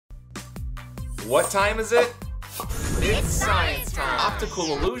What time is it? It's science time!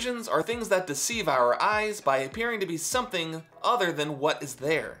 Optical illusions are things that deceive our eyes by appearing to be something other than what is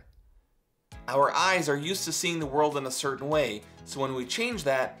there. Our eyes are used to seeing the world in a certain way, so when we change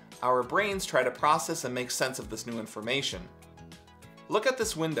that, our brains try to process and make sense of this new information. Look at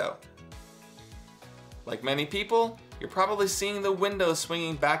this window. Like many people, you're probably seeing the window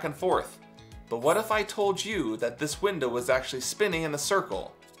swinging back and forth. But what if I told you that this window was actually spinning in a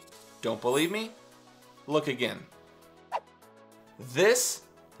circle? Don't believe me? Look again. This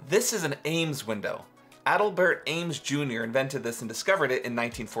is an Ames window. Adelbert Ames Jr. invented this and discovered it in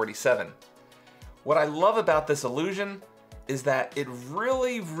 1947. What I love about this illusion is that it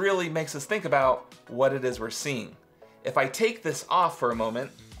really makes us think about what it is we're seeing. If I take this off for a moment,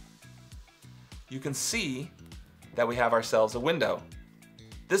 you can see that we have ourselves a window.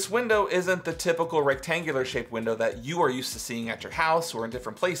 This window isn't the typical rectangular shaped window that you are used to seeing at your house or in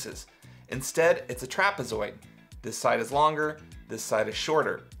different places. Instead, it's a trapezoid. This side is longer, this side is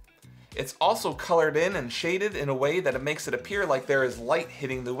shorter. It's also colored in and shaded in a way that it makes it appear like there is light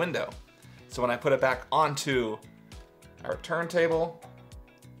hitting the window. So when I put it back onto our turntable,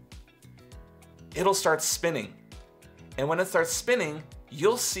 it'll start spinning. And when it starts spinning,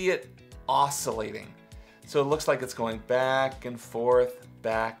 you'll see it oscillating. So it looks like it's going back and forth,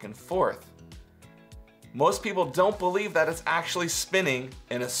 back and forth. Most people don't believe that it's actually spinning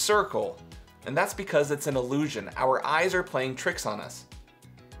in a circle, and that's because it's an illusion. Our eyes are playing tricks on us.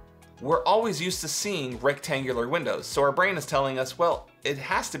 We're always used to seeing rectangular windows, so our brain is telling us, well, it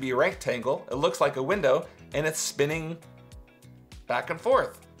has to be a rectangle, it looks like a window, and it's spinning back and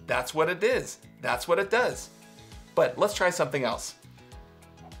forth. That's what it is. That's what it does. But let's try something else.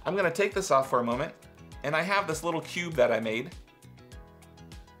 I'm gonna take this off for a moment, and I have this little cube that I made,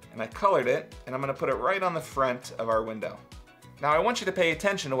 and I colored it, and I'm gonna put it right on the front of our window. Now I want you to pay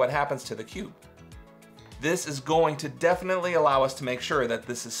attention to what happens to the cube. This is going to definitely allow us to make sure that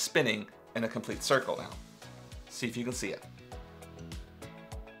this is spinning in a complete circle now. See if you can see it.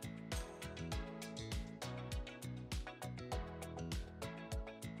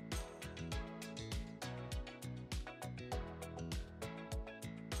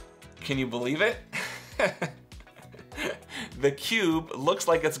 Can you believe it? The cube looks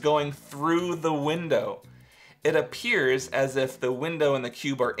like it's going through the window. It appears as if the window and the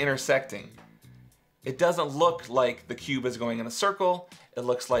cube are intersecting. It doesn't look like the cube is going in a circle. It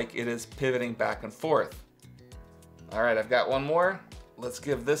looks like it is pivoting back and forth. All right, I've got one more. Let's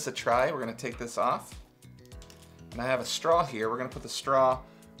give this a try. We're gonna take this off. And I have a straw here. We're gonna put the straw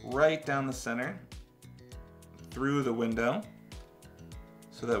right down the center through the window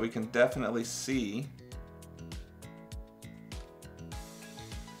so that we can definitely see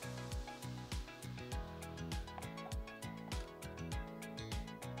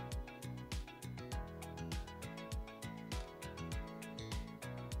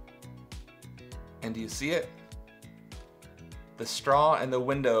And do you see it? The straw and the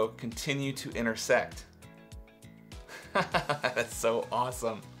window continue to intersect. That's so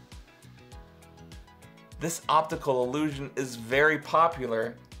awesome. This optical illusion is very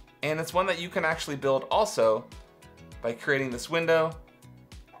popular, and it's one that you can actually build also by creating this window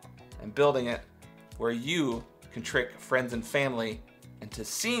and building it where you can trick friends and family into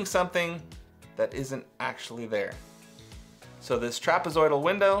seeing something that isn't actually there. So this trapezoidal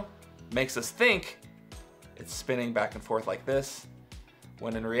window makes us think it's spinning back and forth like this,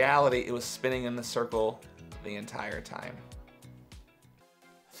 when in reality it was spinning in the circle the entire time.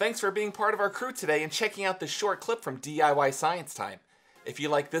 Thanks for being part of our crew today and checking out this short clip from DIY Science Time. If you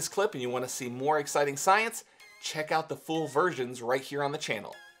like this clip and you want to see more exciting science, check out the full versions right here on the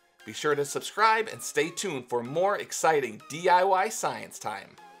channel. Be sure to subscribe and stay tuned for more exciting DIY Science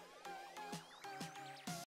Time.